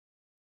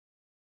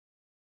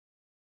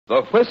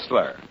The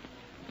Whistler.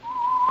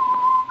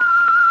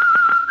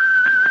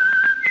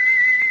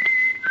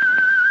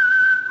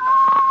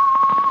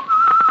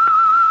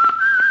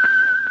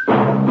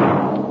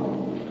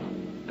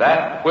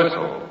 That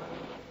whistle.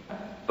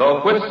 The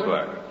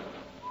Whistler.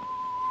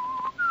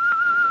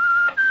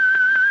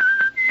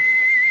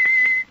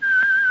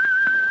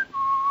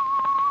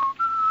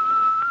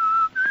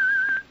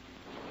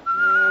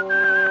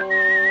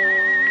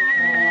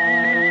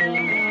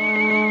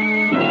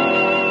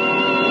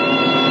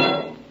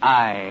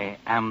 I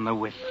am the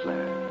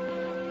Whistler,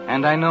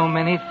 and I know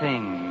many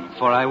things,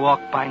 for I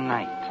walk by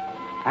night.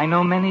 I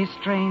know many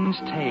strange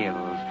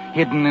tales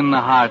hidden in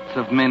the hearts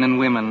of men and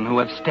women who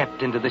have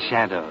stepped into the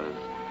shadows.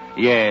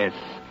 Yes,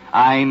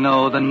 I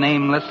know the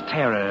nameless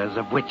terrors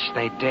of which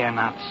they dare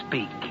not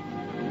speak.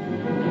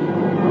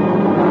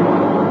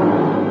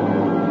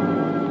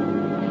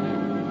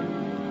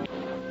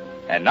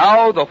 And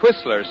now, the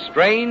Whistler's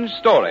strange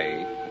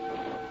story,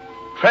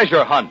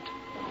 Treasure Hunt.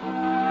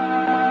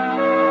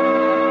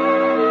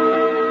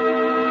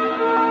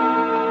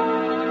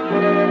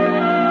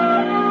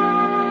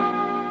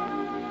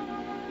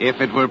 If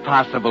it were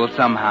possible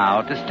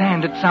somehow to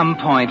stand at some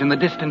point in the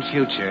distant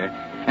future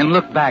and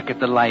look back at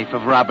the life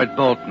of Robert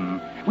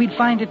Bolton, we'd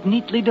find it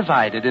neatly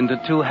divided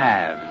into two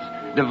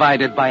halves,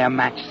 divided by a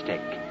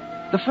matchstick.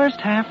 The first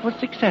half was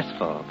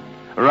successful.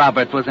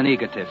 Robert was an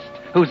egotist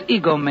whose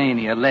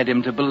egomania led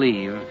him to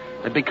believe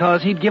that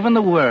because he'd given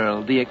the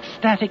world the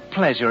ecstatic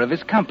pleasure of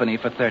his company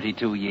for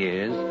 32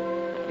 years,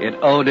 it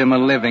owed him a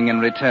living in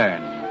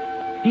return.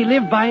 He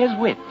lived by his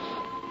wits,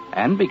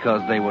 and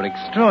because they were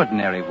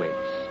extraordinary wits,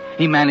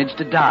 he managed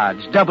to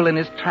dodge, double in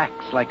his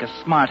tracks like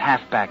a smart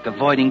halfback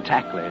avoiding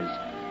tacklers,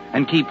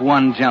 and keep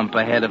one jump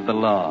ahead of the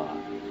law.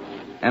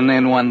 And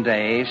then one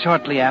day,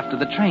 shortly after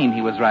the train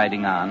he was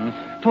riding on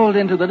pulled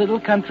into the little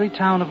country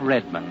town of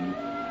Redmond,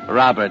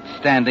 Robert,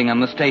 standing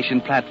on the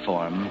station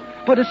platform,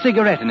 put a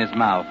cigarette in his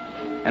mouth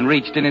and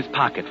reached in his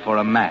pocket for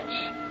a match.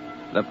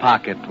 The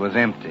pocket was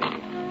empty.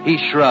 He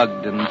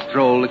shrugged and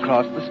strolled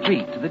across the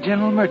street to the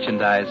general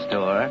merchandise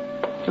store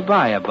to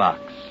buy a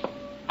box.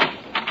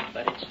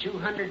 It's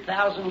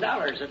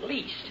 $200,000 at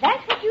least.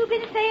 That's what you've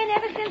been saying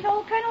ever since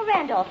old Colonel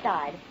Randolph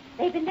died.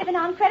 They've been living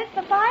on credit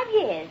for 5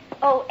 years.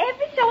 Oh,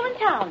 every soul in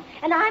town.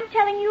 And I'm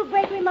telling you,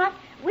 Gregory Mott,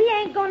 we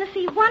ain't going to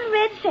see 1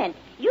 red cent.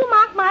 You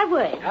mark my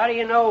word. How do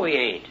you know we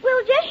ain't?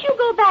 Well, just you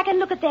go back and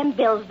look at them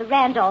bills the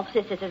Randolph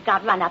sisters has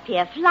got run up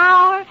here.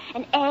 Flour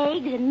and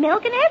eggs and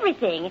milk and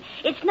everything.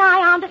 It's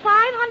nigh on to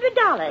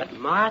 $500. But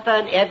Martha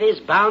and Evie's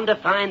bound to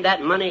find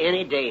that money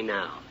any day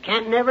now.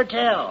 Can't never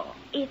tell.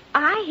 If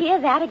I hear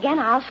that again,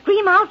 I'll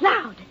scream out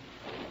loud.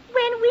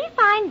 When we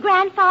find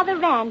Grandfather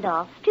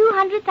Randolph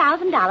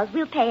 $200,000,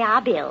 we'll pay our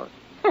bills.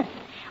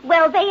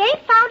 Well, they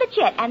ain't found it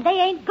yet, and they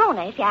ain't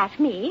gonna, if you ask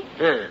me.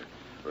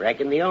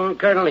 Reckon the old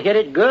colonel hit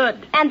it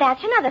good. And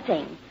that's another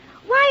thing.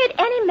 Why'd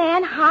any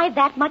man hide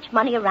that much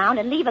money around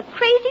and leave a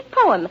crazy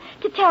poem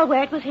to tell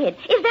where it was hid?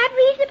 Is that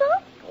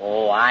reasonable?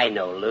 Oh, I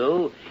know,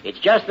 Lou. It's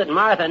just that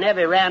Martha and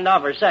Evie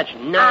Randolph are such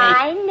nice...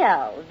 I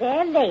know.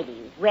 They're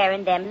ladies,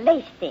 wearing them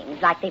lace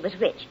things like they was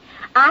rich.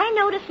 I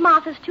notice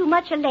Martha's too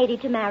much a lady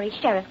to marry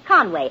Sheriff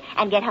Conway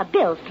and get her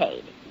bills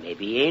paid.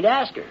 Maybe he ain't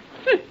asked her.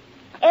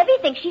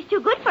 Evie thinks she's too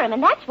good for him,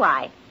 and that's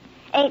why.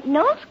 Ain't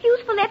no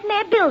excuse for letting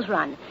their bills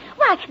run.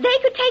 Why, they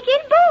could take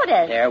in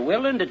boarders. They're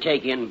willing to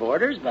take in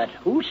boarders, but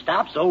who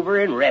stops over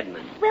in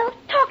Redmond? Well,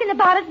 talking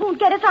about it won't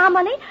get us our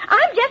money.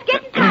 I'm just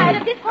getting tired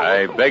of this whole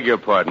I thing. beg your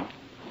pardon.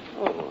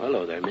 Oh,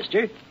 hello there,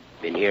 mister.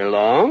 Been here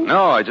long?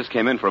 No, I just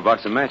came in for a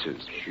box of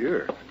matches.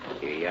 Sure.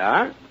 Here you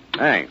are.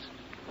 Thanks.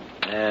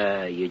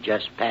 You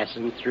just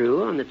passing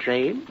through on the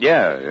train?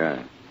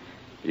 Yeah.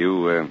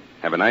 You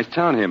have a nice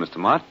town here, Mr.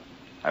 Mott.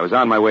 I was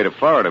on my way to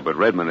Florida, but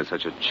Redmond is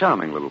such a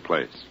charming little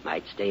place.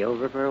 Might stay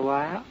over for a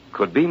while?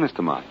 Could be, Mr.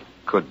 Mott.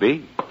 Could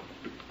be.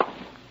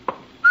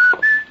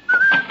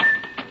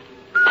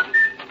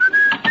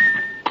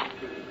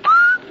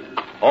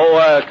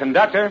 Oh,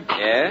 conductor?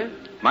 Yeah?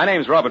 My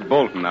name's Robert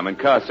Bolton. I'm in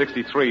car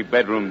 63,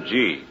 bedroom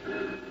G.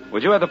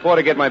 Would you have the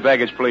porter get my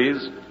baggage,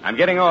 please? I'm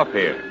getting off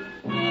here.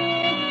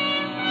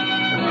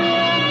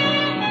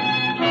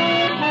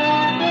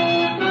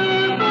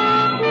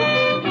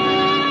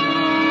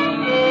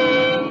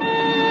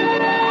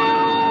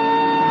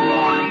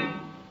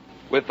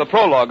 With the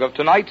prologue of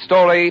tonight's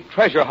story,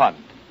 Treasure Hunt.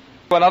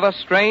 Another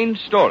strange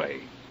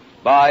story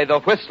by The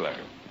Whistler.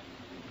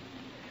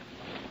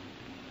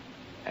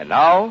 And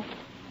now,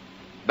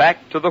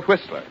 back to The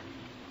Whistler.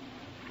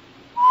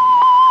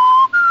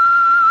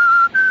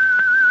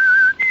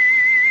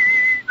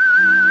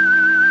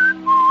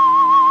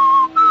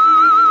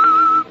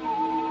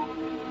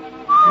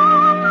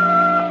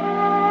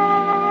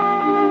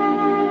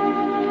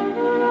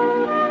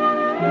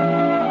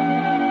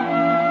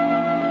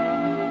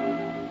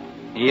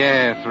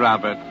 Yes,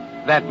 Robert.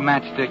 That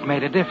matchstick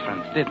made a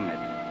difference, didn't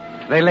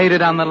it? They laid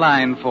it on the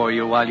line for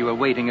you while you were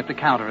waiting at the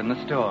counter in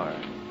the store.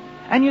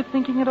 And you're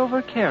thinking it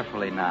over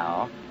carefully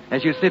now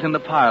as you sit in the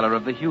parlor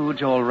of the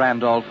huge old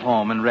Randolph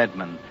home in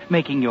Redmond,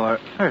 making your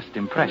first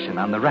impression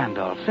on the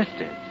Randolph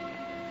sisters.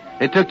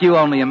 It took you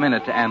only a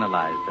minute to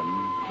analyze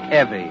them.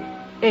 Evie,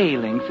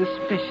 ailing,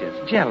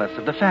 suspicious, jealous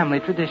of the family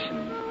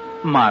traditions.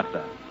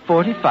 Martha,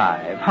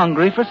 45,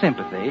 hungry for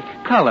sympathy,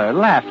 color,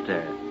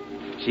 laughter.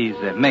 She's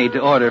made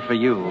to order for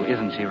you,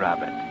 isn't she,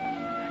 Robert?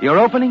 Your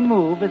opening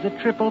move is a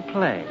triple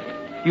play.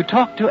 You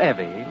talk to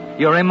Evie,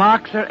 your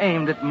remarks are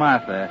aimed at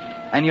Martha,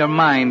 and your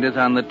mind is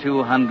on the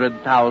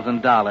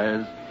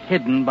 $200,000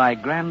 hidden by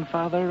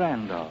Grandfather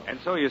Randolph. And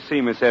so you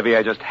see, Miss Evie,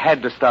 I just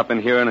had to stop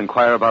in here and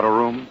inquire about a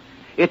room.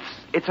 It's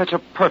such a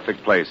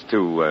perfect place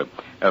to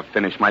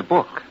finish my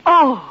book.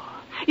 Oh,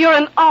 you're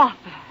an author.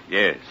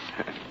 Yes.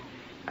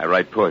 I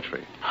write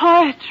poetry.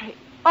 Poetry.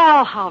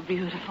 Oh, how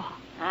beautiful.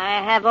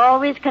 I have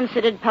always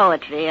considered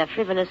poetry a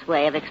frivolous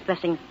way of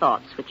expressing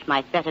thoughts which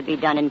might better be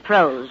done in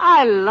prose.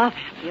 I love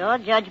it. Your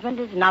judgment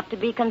is not to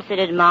be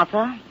considered,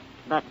 Martha.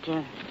 But,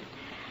 go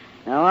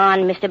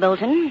on, Mr.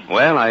 Bolton.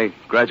 Well, I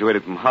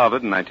graduated from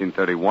Harvard in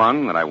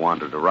 1931, and I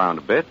wandered around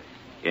a bit.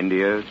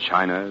 India,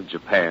 China,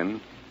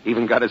 Japan,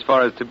 even got as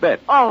far as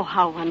Tibet. Oh,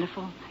 how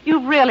wonderful.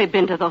 You've really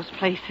been to those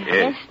places.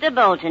 Yes. Mr.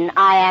 Bolton,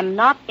 I am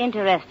not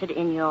interested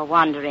in your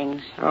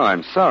wanderings. Oh,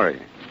 I'm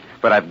sorry.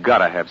 But I've got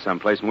to have some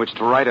place in which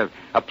to write.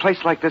 A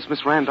place like this,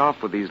 Miss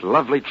Randolph, with these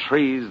lovely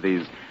trees,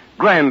 these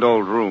grand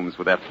old rooms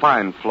with their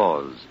fine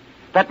floors.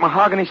 That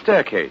mahogany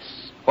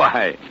staircase.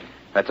 Why,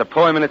 that's a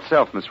poem in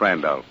itself, Miss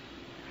Randolph.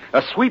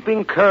 A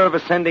sweeping curve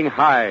ascending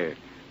high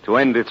to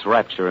end its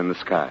rapture in the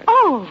sky.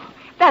 Oh,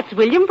 that's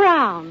William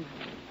Brown.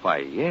 Why,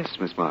 yes,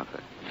 Miss Martha.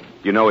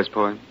 You know his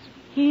poems?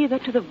 He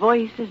that to the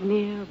voice is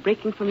near,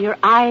 breaking from your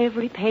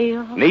ivory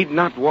pale. Need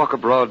not walk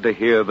abroad to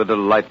hear the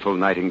delightful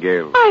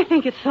nightingale. I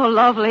think it's so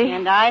lovely.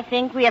 And I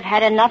think we have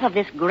had enough of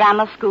this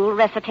grammar school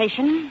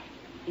recitation.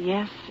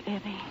 Yes,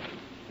 Evie.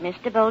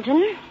 Mr.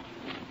 Bolton,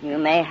 you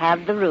may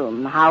have the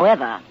room.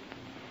 However,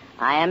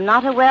 I am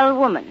not a well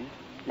woman.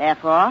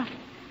 Therefore,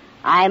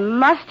 I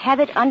must have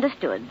it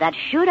understood that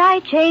should I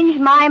change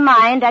my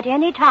mind at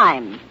any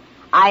time,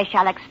 I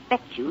shall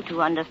expect you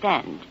to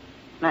understand.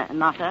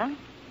 Martha?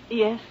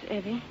 Yes,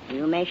 Evie?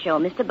 You may show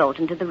Mr.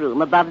 Bolton to the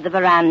room above the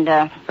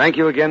veranda. Thank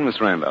you again, Miss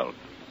Randolph.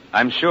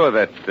 I'm sure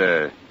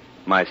that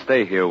my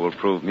stay here will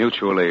prove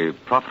mutually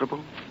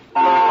profitable.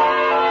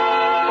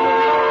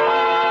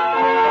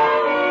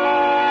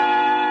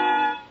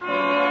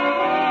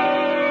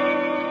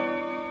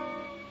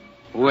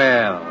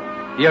 Well,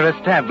 you're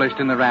established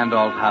in the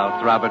Randolph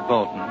house, Robert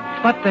Bolton.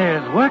 But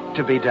there's work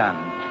to be done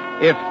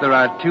if there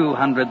are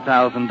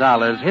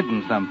 $200,000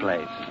 hidden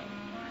someplace.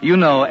 You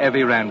know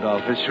Evie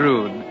Randolph is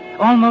shrewd,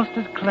 almost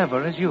as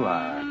clever as you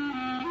are.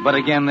 But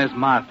again, there's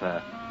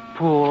Martha,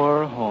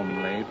 poor,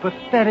 homely,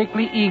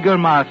 pathetically eager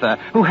Martha,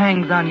 who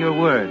hangs on your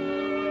words.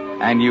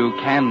 And you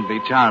can be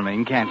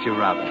charming, can't you,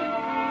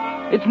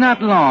 Robert? It's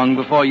not long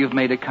before you've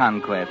made a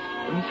conquest,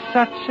 and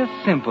such a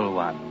simple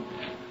one.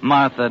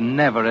 Martha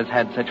never has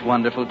had such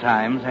wonderful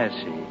times, has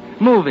she?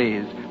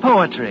 Movies,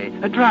 poetry,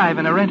 a drive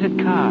in a rented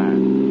car.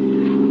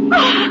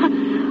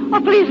 Oh,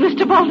 please,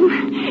 Mr.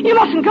 Bolton, you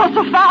mustn't go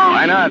so fast.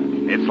 Why not?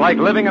 It's like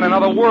living in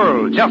another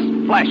world, just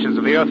flashes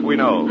of the earth we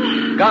know.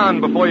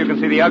 Gone before you can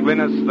see the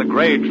ugliness, the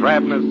gray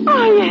drabness.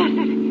 Oh, yes,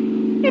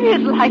 it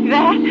is like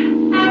that.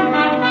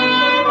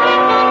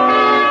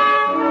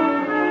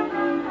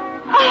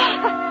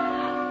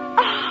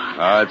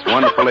 Oh, it's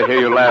wonderful to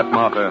hear you laugh,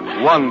 Martha.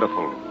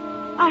 Wonderful.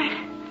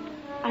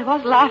 I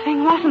was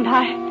laughing, wasn't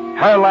I?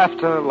 Her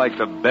laughter like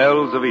the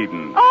bells of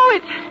Eden. Oh,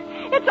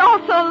 it's all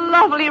so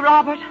lovely,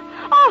 Robert.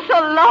 Oh,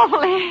 so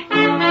lovely.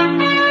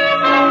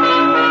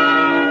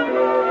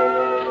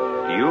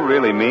 Do you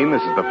really mean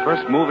this is the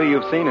first movie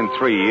you've seen in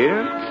 3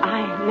 years?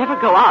 I never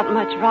go out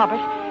much,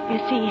 Robert. You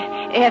see,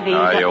 Evie...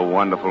 Oh, you're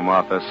wonderful,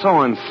 Martha. So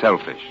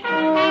unselfish.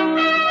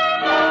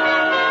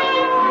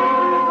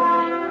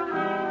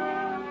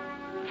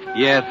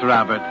 Yes,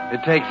 Robert,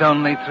 it takes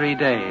only 3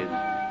 days.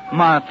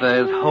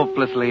 Martha is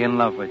hopelessly in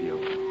love with you.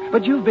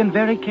 But you've been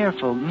very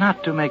careful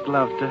not to make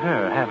love to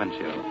her, haven't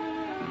you?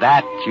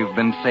 That you've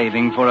been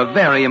saving for a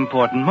very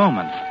important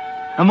moment.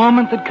 A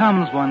moment that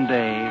comes one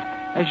day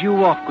as you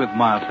walk with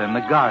Martha in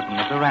the garden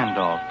of the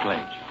Randolph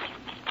place.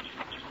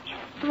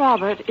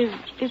 Robert, is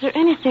there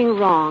anything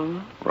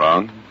wrong?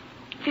 Wrong?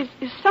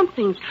 Is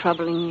something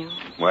troubling you?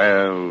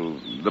 Well,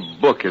 the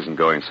book isn't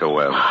going so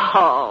well.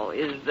 Oh,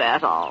 is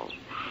that all?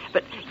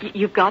 But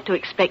you've got to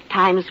expect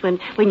times when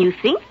you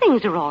think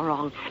things are all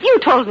wrong. You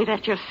told me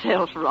that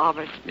yourself,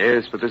 Robert.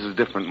 Yes, but this is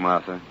different,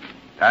 Martha.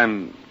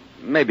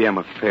 Maybe I'm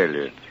a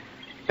failure.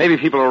 Maybe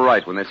people are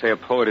right when they say a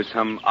poet is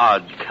some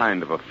odd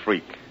kind of a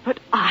freak. But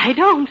I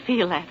don't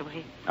feel that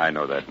way. I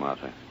know that,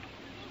 Martha.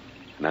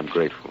 And I'm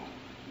grateful.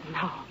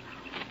 No,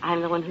 I'm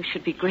the one who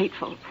should be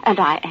grateful. And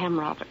I am,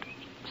 Robert.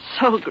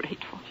 So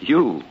grateful.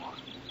 You?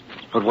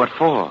 But what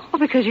for? Oh,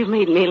 because you've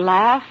made me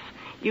laugh.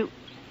 You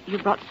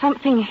brought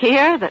something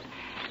here that...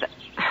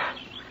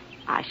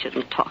 I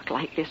shouldn't talk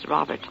like this,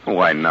 Robert.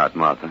 Why not,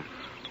 Martha?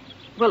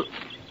 Well,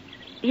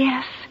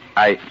 yes.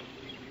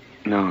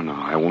 No,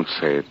 I won't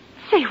say it.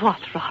 Say what,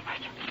 Robert?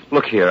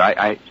 Look here,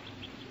 well,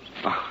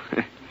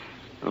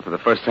 for the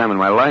first time in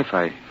my life,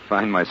 I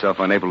find myself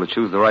unable to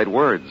choose the right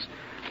words.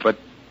 But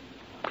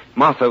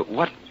Martha,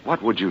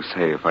 what would you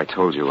say if I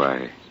told you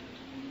I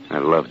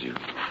loved you?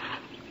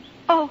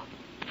 Oh.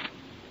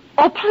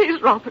 Oh,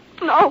 please, Robert,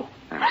 no.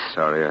 I'm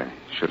sorry. I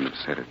shouldn't have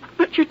said it.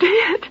 But you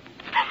did.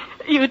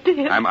 You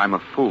did. I'm a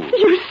fool.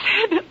 You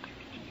said it.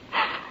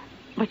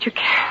 But you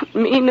can't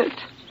mean it.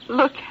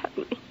 Look at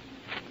me.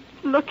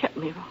 Look at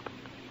me, Robert.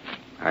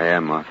 I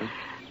am, Martha.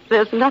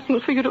 There's nothing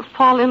for you to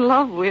fall in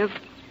love with.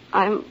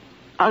 I'm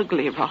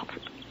ugly,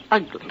 Robert.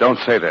 Ugly. Don't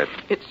say that.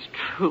 It's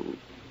true.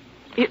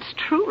 It's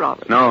true,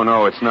 Robert.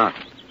 No, it's not.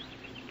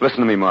 Listen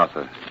to me,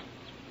 Martha.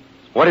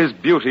 What is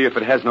beauty if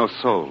it has no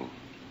soul?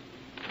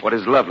 What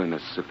is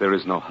loveliness if there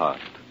is no heart?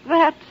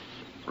 That's...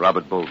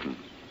 Robert Bolton.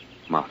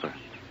 Martha.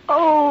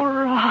 Oh,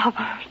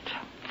 Robert.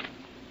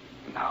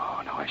 No,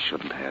 I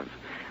shouldn't have.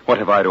 What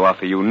have I to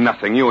offer you?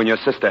 Nothing. You and your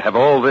sister have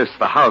all this,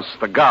 the house,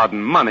 the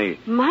garden, money.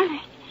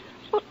 Money?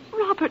 Well,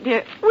 Robert,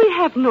 dear, we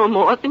have no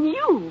more than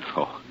you.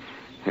 Oh,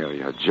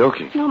 you're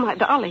joking. No, my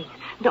darling.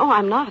 No,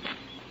 I'm not.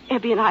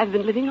 Abby and I have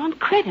been living on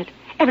credit.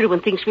 Everyone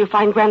thinks we'll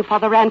find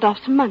Grandfather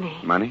Randolph's money.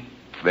 Money?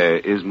 There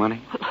is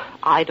money?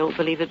 I don't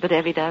believe it, but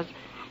Abby does.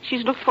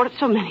 She's looked for it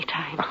so many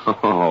times.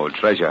 Oh,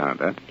 treasure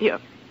hunt, huh?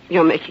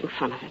 You're making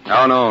fun of it.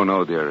 Oh,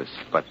 no, dearest.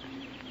 But,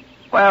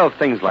 well,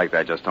 things like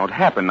that just don't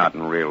happen, not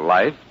in real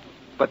life.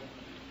 But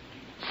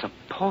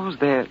suppose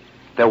there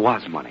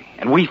was money,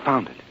 and we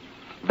found it.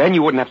 Then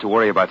you wouldn't have to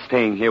worry about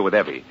staying here with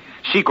Evie.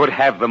 She could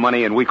have the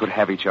money, and we could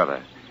have each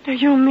other. Do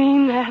you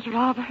mean that,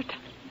 Robert?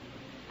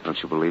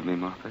 Don't you believe me,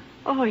 Martha?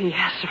 Oh,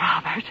 yes,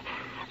 Robert.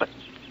 But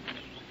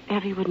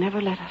Evie would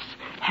never let us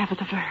have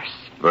the verse.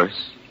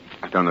 Verse?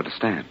 I don't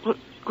understand. Well,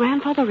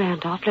 Grandfather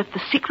Randolph left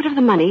the secret of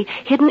the money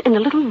hidden in a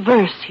little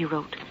verse he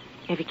wrote.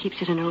 Evie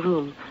keeps it in her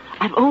room.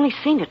 I've only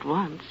seen it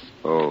once.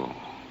 Oh,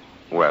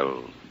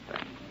 well,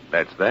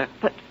 that's that.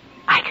 But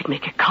I could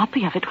make a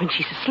copy of it when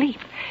she's asleep.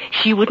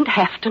 She wouldn't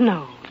have to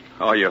know.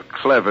 Oh, you're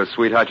clever,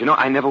 sweetheart. You know,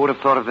 I never would have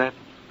thought of that.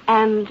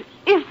 And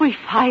if we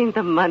find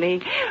the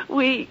money,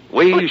 we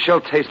shall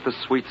taste the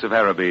sweets of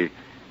Araby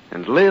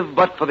and live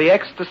but for the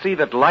ecstasy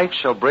that life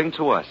shall bring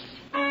to us.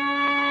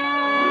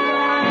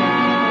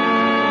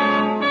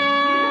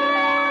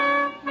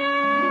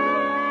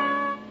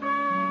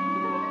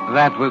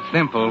 That was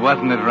simple,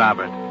 wasn't it,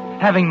 Robert?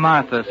 Having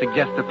Martha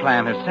suggest the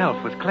plan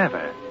herself was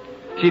clever.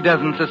 She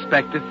doesn't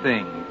suspect a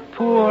thing.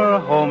 Poor,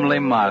 homely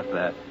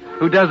Martha,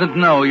 who doesn't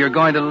know you're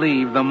going to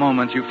leave the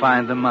moment you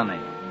find the money.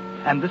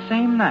 And the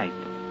same night,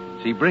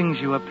 she brings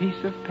you a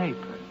piece of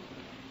paper.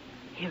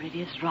 Here it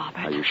is, Robert.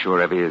 Are you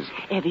sure Evie is?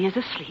 Evie is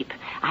asleep.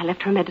 I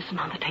left her medicine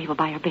on the table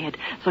by her bed,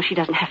 so she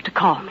doesn't have to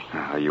call me.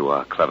 Oh, you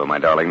are clever, my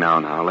darling.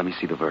 Now, let me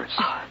see the verse.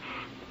 Oh,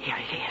 here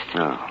it is.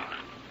 Oh.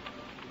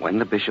 When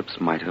the bishop's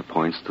mitre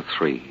points to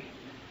 3,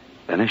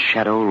 then a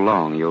shadow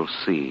long you'll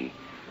see.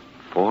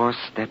 4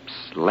 steps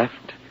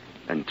left,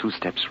 then 2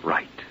 steps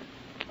right.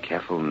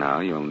 Careful now,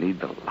 you'll need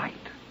the light.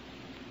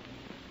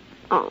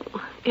 Oh,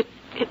 it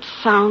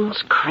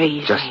sounds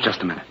crazy.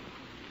 Just a minute.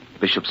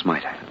 Bishop's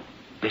mitre.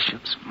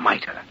 Bishop's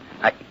mitre.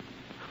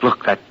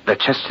 Look, the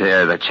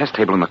chess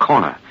table in the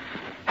corner.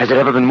 Has it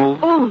ever been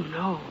moved? Oh,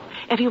 no.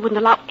 Evie wouldn't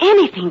allow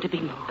anything to be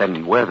moved.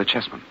 Then where are the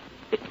chessmen?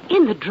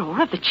 In the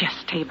drawer of the chess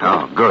table.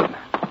 Oh, good.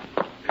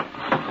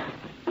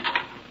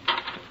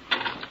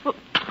 Well,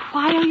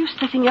 why are you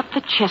setting up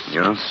the chess?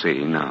 You'll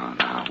see. No.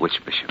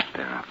 Which bishop?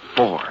 There are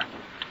 4.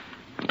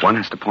 And one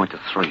has to point to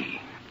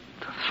 3.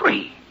 To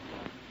 3.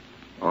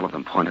 All of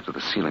them point up to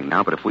the ceiling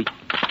now, but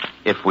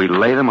if we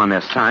lay them on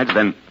their sides,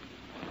 then...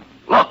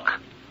 Look!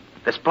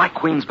 This Black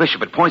Queen's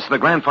bishop, it points to the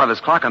grandfather's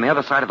clock on the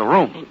other side of the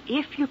room. And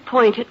if you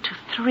point it to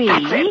 3...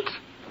 That's it!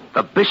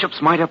 The bishop's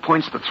mitre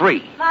points to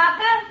 3.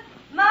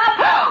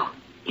 Martha?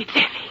 It's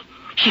Evie.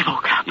 She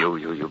woke up.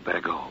 You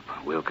better go.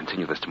 We'll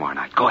continue this tomorrow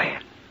night. Go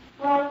ahead.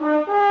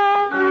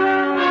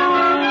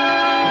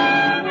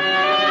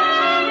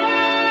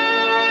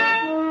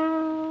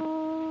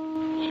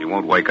 She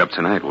won't wake up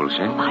tonight, will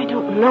she? I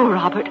don't know,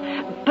 Robert.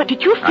 But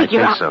did you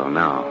figure I out... think so,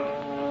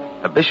 no.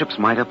 The bishop's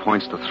mitre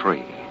points to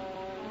 3.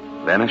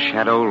 Then a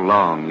shadow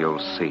long you'll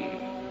see.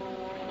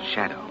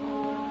 Shadow.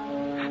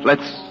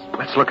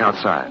 Let's look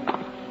outside.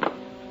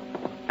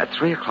 At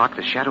 3 o'clock,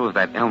 the shadow of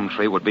that elm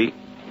tree would be...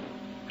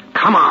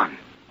 Come on!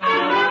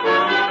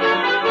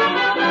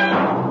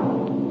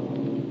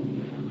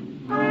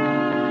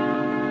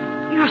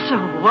 You're so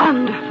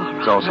wonderful, Robert.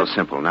 It's all so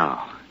simple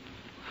now.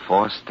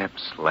 4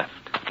 steps left.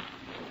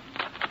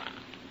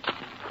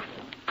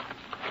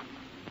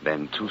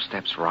 Then 2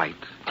 steps right.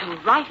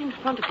 And right in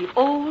front of the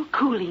old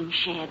cooling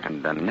shed.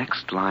 And the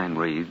next line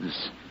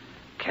reads,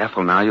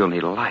 careful now, you'll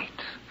need a light.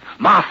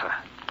 Martha,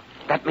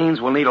 that means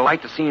we'll need a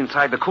light to see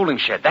inside the cooling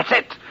shed. That's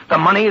it. The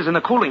money is in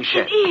the cooling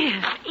shed.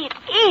 It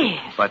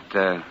is. But,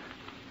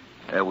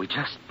 we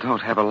just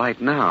don't have a light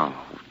now,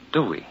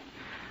 do we?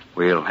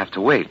 We'll have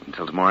to wait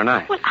until tomorrow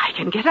night. Well, I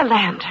can get a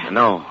lantern.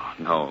 No,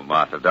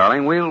 Martha,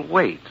 darling. We'll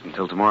wait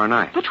until tomorrow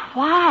night. But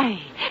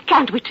why?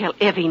 Can't we tell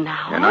Evie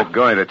now? You're not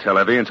going to tell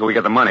Evie until we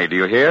get the money, do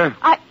you hear?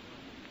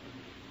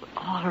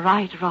 All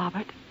right,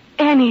 Robert.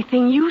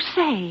 Anything you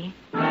say.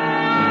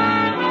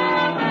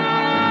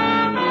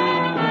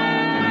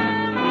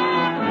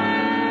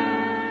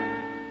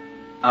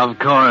 Of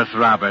course,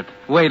 Robert.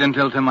 Wait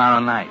until tomorrow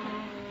night.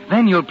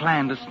 Then you'll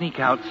plan to sneak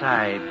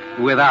outside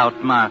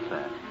without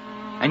Martha.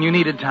 And you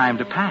needed time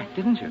to pack,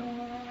 didn't you?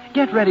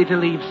 Get ready to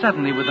leave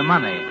suddenly with the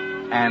money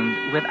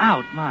and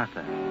without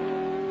Martha.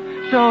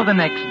 So the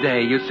next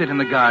day you sit in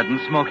the garden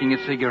smoking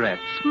a cigarette,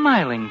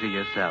 smiling to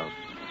yourself,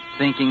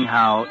 thinking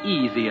how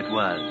easy it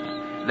was.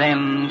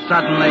 Then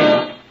suddenly...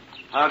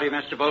 Howdy,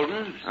 Mr.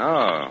 Bolton.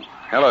 Oh,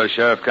 hello,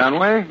 Sheriff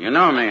Conway. You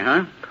know me,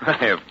 huh?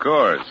 Why, of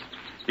course.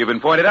 You've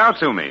been pointed out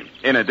to me.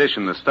 In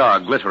addition, the star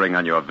glittering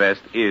on your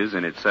vest is,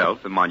 in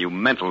itself, a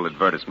monumental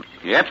advertisement.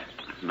 Yep.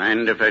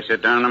 Mind if I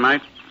sit down a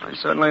mite? Why,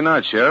 certainly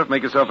not, Sheriff.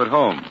 Make yourself at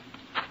home.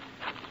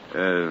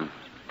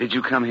 Did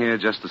you come here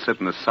just to sit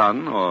in the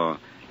sun, or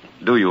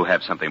do you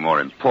have something more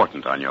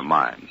important on your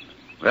mind?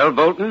 Well,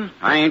 Bolton,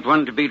 I ain't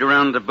one to beat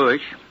around the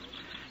bush.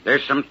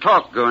 There's some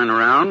talk going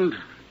around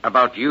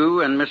about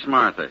you and Miss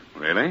Martha.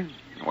 Really?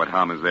 What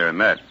harm is there in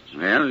that?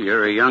 Well,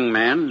 you're a young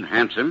man,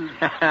 handsome.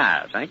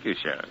 Thank you,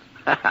 Sheriff.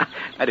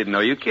 I didn't know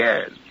you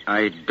cared.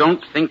 I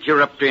don't think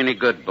you're up to any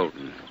good,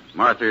 Bolton.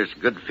 Martha's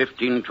good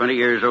 15, 20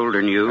 years older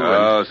than you.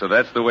 Oh, so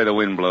that's the way the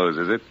wind blows,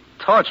 is it?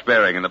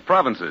 Torch-bearing in the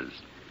provinces.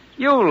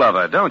 You love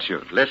her, don't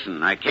you?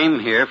 Listen, I came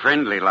here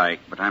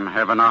friendly-like, but I'm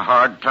having a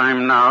hard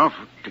time now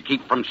to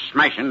keep from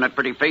smashing that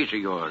pretty face of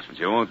yours. But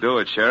you won't do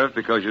it, Sheriff,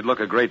 because you'd look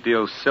a great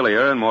deal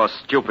sillier and more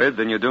stupid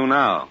than you do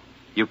now.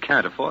 You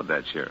can't afford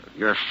that, Sheriff.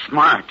 You're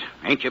smart,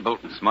 ain't you,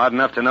 Bolton? Smart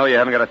enough to know you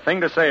haven't got a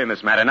thing to say in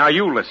this matter. Now,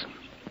 you listen.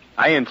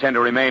 I intend to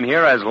remain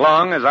here as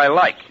long as I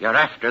like. You're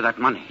after that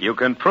money. You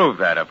can prove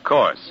that, of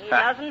course. He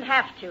doesn't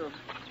have to.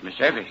 Miss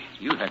Evie,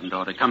 you hadn't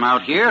ought to come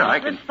out here.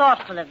 It was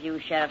thoughtful of you,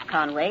 Sheriff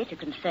Conway, to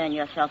concern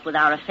yourself with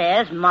our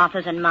affairs,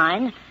 Martha's and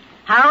mine.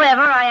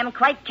 However, I am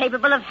quite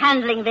capable of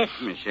handling this.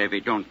 Miss Evie,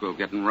 don't go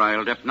getting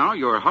riled up now.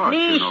 You're hard,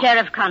 Please, you know.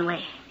 Sheriff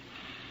Conway.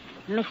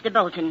 Mr.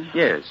 Bolton.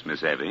 Yes,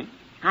 Miss Evie.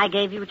 I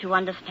gave you to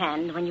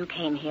understand when you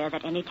came here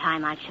that any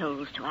time I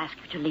chose to ask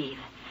you to leave,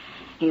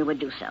 you would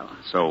do so.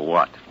 So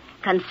what?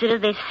 Consider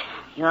this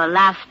your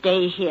last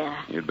day here.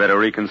 You'd better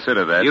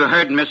reconsider that. You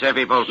heard Miss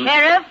Evie, Bolton.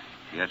 Sheriff?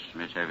 Yes,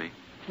 Miss Evie.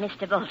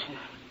 Mr. Bolton,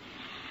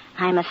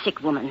 I'm a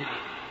sick woman,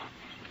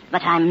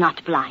 but I'm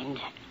not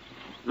blind.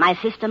 My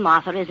sister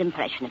Martha is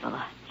impressionable.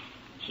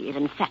 She is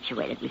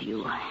infatuated with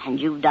you, and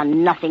you've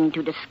done nothing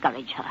to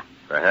discourage her.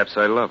 Perhaps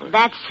I love her.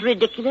 That's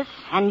ridiculous,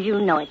 and you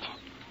know it.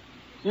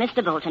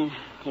 Mr. Bolton,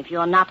 if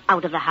you're not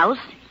out of the house,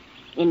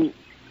 in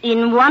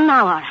 1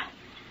 hour,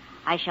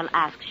 I shall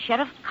ask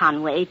Sheriff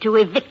Conway to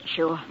evict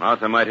you.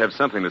 Martha might have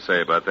something to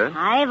say about that.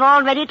 I've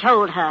already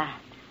told her.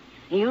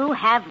 You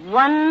have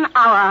 1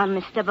 hour,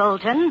 Mr.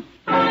 Bolton.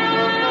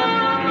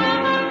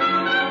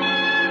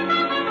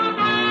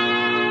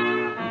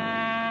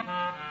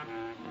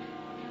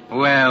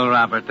 Well,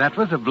 Robert, that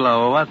was a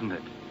blow, wasn't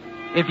it?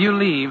 If you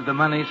leave, the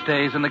money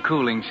stays in the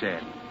cooling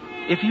shed.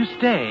 If you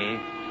stay,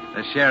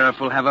 the sheriff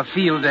will have a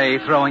field day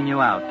throwing you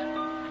out.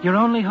 Your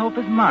only hope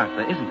is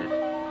Martha, isn't it?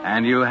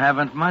 And you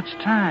haven't much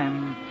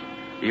time.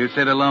 You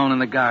sit alone in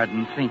the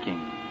garden thinking.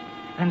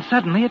 And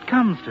suddenly it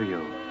comes to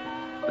you.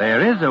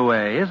 There is a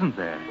way, isn't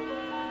there?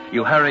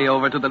 You hurry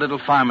over to the little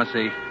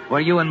pharmacy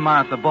where you and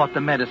Martha bought the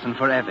medicine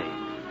for Evie.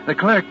 The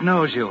clerk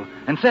knows you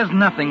and says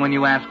nothing when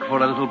you ask for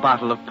a little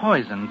bottle of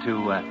poison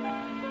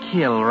to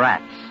kill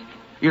rats.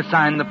 You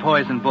sign the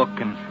poison book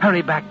and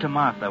hurry back to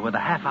Martha with a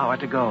half hour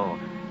to go.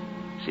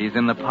 She's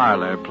in the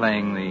parlor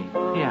playing the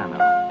piano.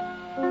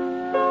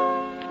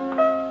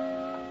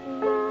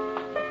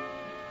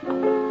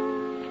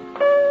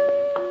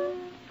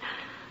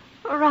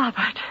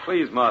 Robert.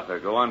 Please, Martha,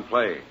 go on,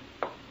 play.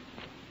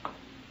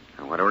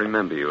 I want to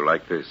remember you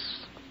like this.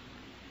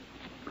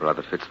 It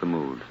rather fits the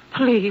mood.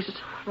 Please,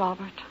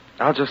 Robert.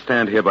 I'll just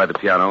stand here by the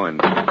piano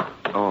and...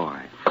 Oh,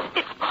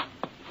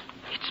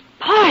 It's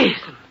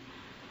poison.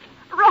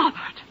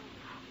 Robert,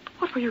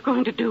 what were you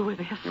going to do with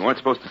this? You weren't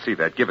supposed to see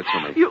that. Give it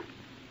to me.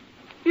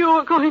 You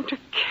were going to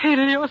kill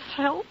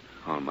yourself?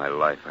 All my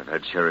life, I've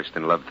had cherished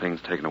and loved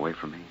things taken away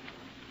from me.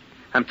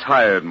 I'm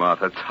tired,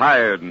 Martha,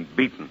 tired and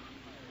beaten.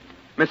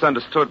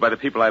 Misunderstood by the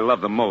people I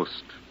love the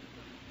most.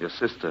 Your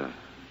sister,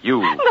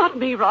 you. Not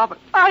me, Robert.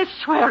 I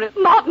swear it,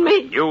 not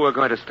me. You were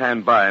going to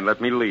stand by and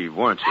let me leave,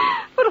 weren't you?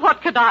 But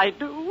what could I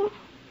do?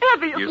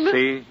 Evie, You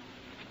see?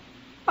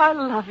 I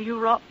love you,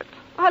 Robert.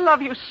 I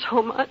love you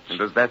so much. And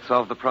does that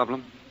solve the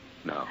problem?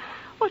 No.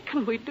 What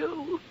can we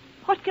do?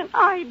 What can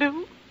I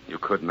do? You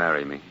could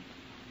marry me.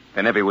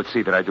 Then Evie would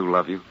see that I do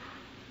love you.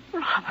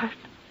 Robert,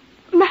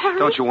 marry?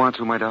 Don't you want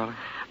to, my darling?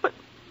 But,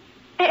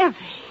 Evie.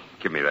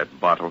 Give me that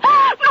bottle.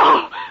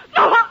 No,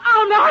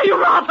 I'll marry you,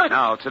 Robert.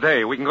 Now,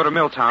 today, we can go to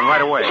Milltown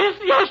right away.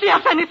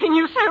 Yes, anything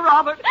you say,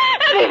 Robert.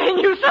 Anything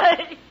you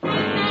say.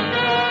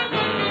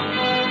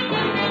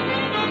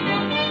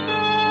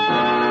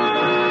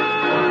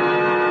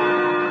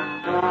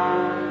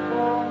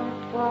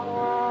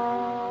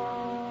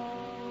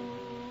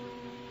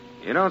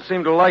 You don't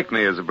seem to like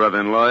me as a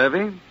brother-in-law,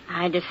 Evie.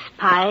 I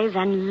despise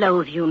and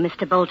loathe you,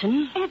 Mr.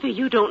 Bolton. Evie,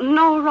 you don't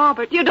know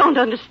Robert. You don't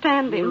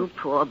understand him. You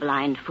poor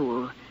blind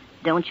fool.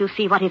 Don't you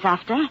see what he's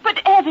after?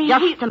 But, Evie...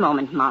 Just a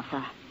moment,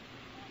 Martha.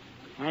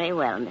 Very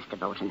well, Mr.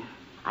 Bolton.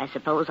 I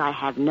suppose I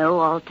have no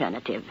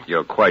alternative.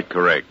 You're quite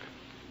correct.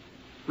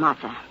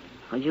 Martha,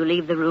 will you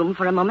leave the room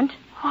for a moment?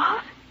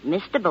 What?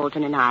 Mr.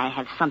 Bolton and I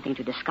have something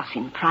to discuss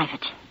in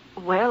private.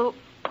 Well,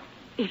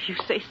 if you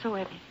say so,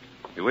 Eddie.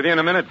 Be with you in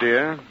a minute,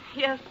 dear.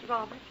 Yes,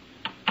 Robert.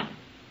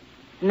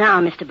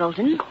 Now, Mr.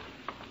 Bolton.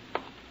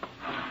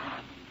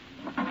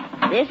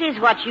 This is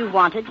what you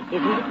wanted, isn't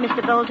it,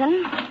 Mr.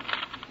 Bolton?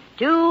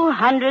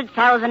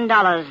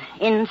 $200,000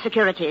 in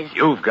securities.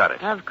 You've got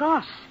it. Of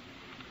course.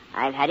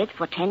 I've had it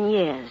for 10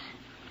 years.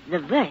 The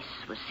verse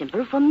was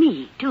simple for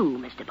me, too,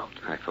 Mr.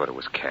 Bolton. I thought it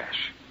was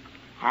cash.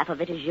 Half of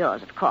it is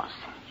yours, of course.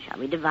 Shall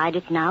we divide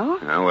it now?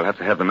 No, we'll have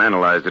to have them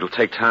analyzed. It'll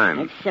take time.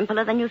 It's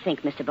simpler than you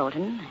think, Mr.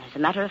 Bolton. As a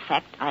matter of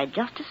fact, I'd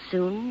just as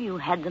soon you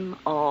had them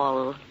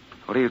all.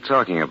 What are you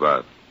talking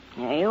about?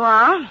 Here you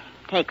are.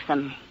 Take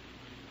them.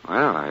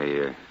 Well,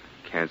 I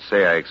can't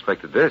say I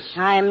expected this.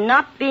 I'm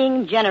not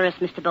being generous,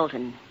 Mr.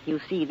 Bolton. You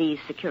see, these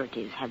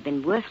securities have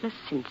been worthless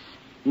since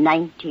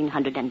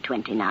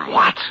 1929.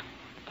 What?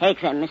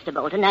 Take them, Mr.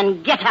 Bolton,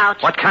 and get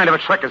out. What kind of a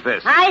trick is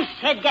this? I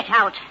said get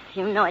out.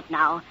 You know it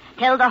now.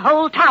 Tell the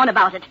whole town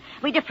about it.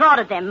 We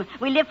defrauded them.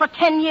 We lived for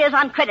 10 years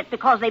on credit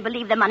because they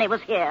believed the money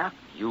was here.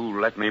 You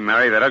let me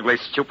marry that ugly,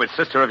 stupid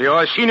sister of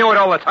yours. She knew it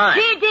all the time.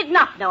 She did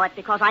not know it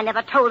because I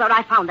never told her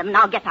I found them.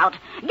 Now get out.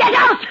 Get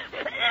out!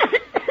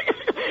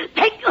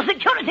 Take your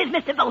securities,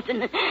 Mr.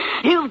 Bolton.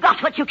 You've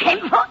got what you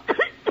came for.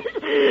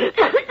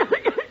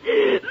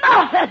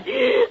 Martha!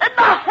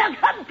 Martha,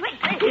 come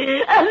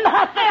quickly!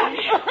 Martha!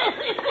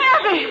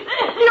 Abby!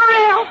 You're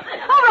ill!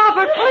 Oh,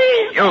 Robert,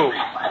 please!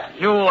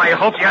 You, I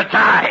hope you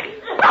die.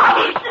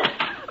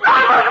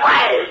 Robert,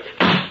 wait!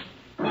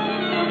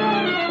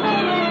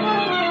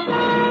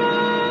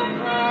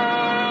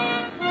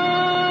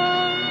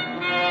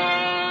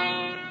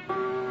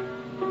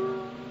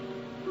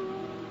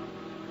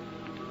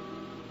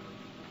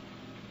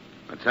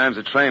 What time's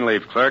the train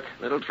leave, clerk?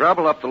 Little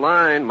trouble up the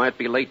line. Might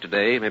be late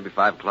today, maybe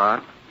 5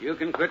 o'clock. You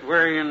can quit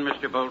worrying,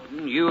 Mr.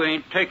 Bolton. You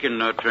ain't taking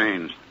no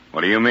trains.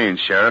 What do you mean,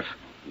 Sheriff?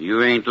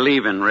 You ain't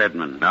leaving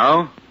Redmond.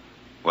 No?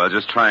 Well,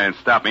 just try and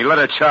stop me. Let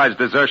her charge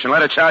desertion.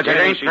 Let her charge It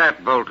anything ain't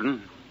that,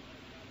 Bolton.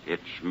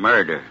 It's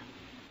murder.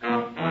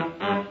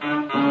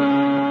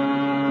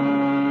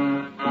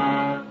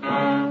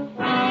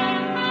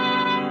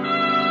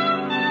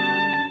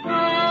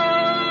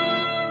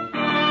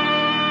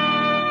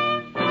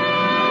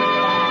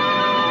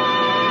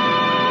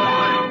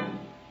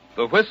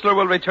 The Whistler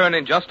will return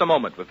in just a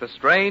moment with a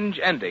strange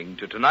ending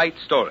to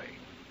tonight's story.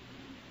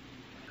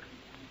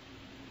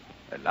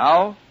 And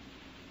now,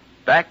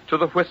 back to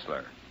the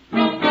Whistler.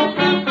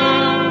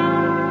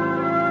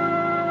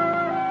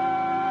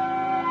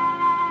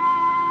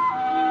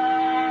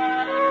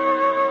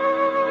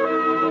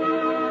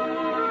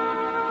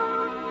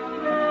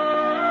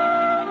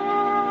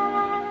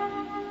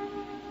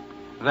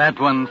 That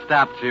one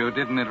stopped you,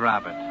 didn't it,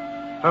 Robert?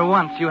 For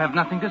once, you have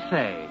nothing to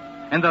say.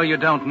 And though you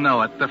don't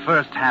know it, the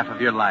first half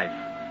of your life,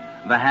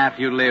 the half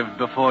you lived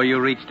before you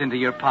reached into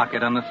your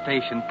pocket on the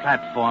station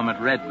platform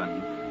at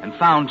Redmond and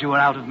found you were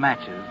out of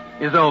matches,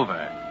 is over.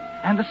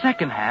 And the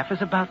second half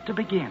is about to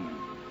begin.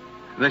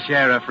 The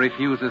sheriff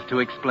refuses to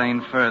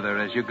explain further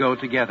as you go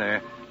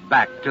together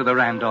back to the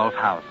Randolph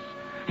house.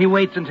 He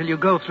waits until you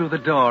go through the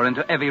door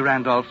into Evie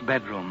Randolph's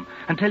bedroom,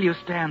 until you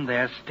stand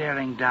there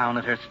staring down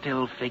at her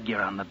still figure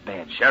on the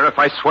bed. Sheriff,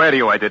 I swear to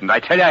you I didn't.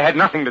 I tell you I had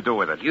nothing to do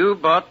with it. You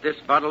bought this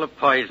bottle of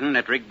poison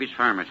at Rigby's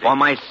pharmacy. For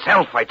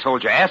myself, I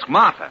told you. Ask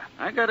Martha.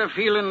 I got a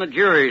feeling the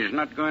jury's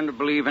not going to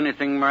believe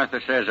anything Martha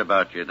says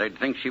about you. They'd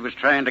think she was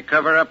trying to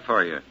cover up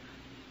for you.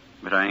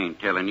 But I ain't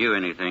telling you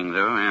anything,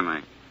 though, am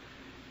I?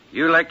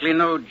 You likely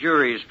know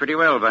juries pretty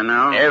well by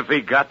now.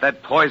 Evie got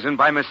that poison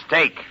by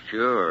mistake.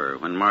 Sure,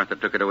 when Martha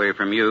took it away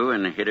from you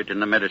and hid it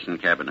in the medicine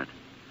cabinet.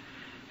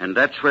 And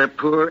that's where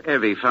poor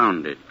Evie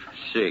found it.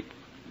 Sick,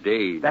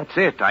 dazed. That's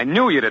it. I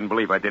knew you didn't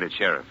believe I did it,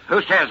 Sheriff.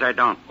 Who says I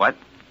don't? What?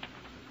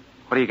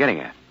 What are you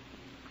getting at?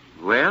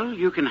 Well,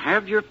 you can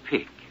have your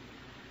pick.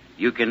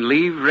 You can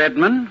leave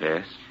Redmond.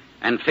 Yes.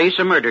 And face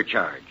a murder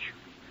charge.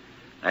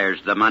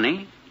 There's the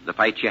money, the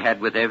fight you had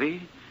with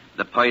Evie,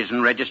 the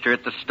poison register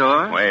at the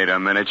store. Wait a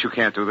minute. You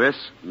can't do this.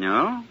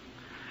 No?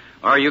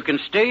 Or you can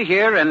stay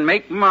here and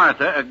make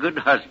Martha a good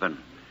husband.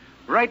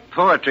 Write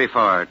poetry for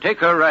her. Take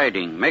her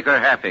riding. Make her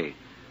happy.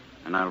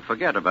 And I'll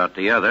forget about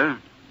the other.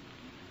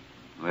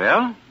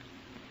 Well?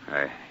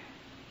 I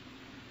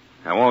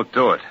won't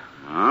do it.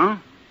 Huh?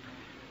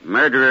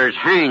 Murderers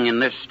hang in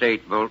this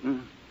state,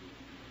 Bolton.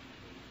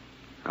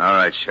 All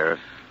right, Sheriff.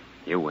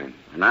 You win.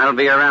 And I'll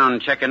be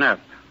around checking up.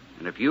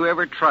 And if you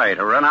ever try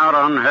to run out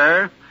on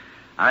her,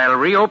 I'll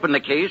reopen the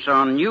case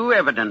on new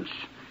evidence.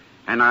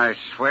 And I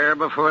swear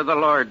before the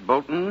Lord,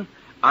 Bolton,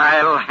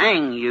 I'll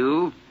hang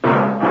you.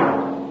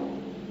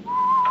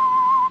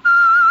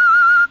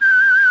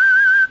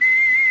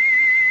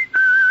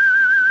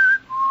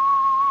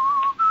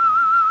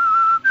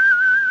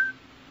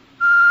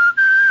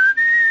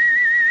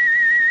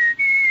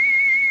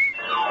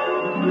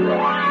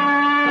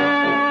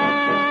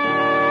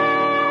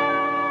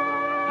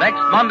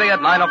 Next Monday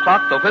at 9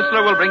 o'clock, The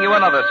Whistler will bring you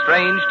another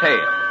strange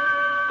tale.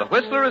 The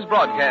Whistler is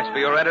broadcast for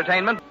your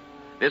entertainment.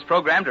 This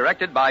program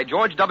directed by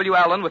George W.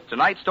 Allen with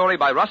tonight's story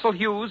by Russell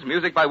Hughes,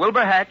 music by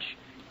Wilbur Hatch.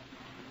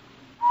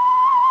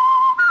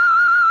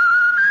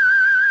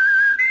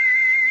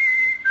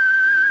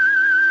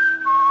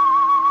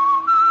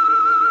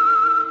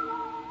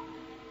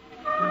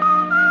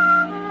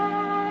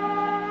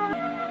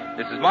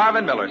 This is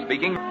Marvin Miller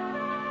speaking.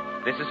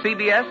 This is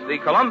CBS, the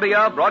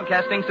Columbia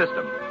Broadcasting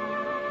System.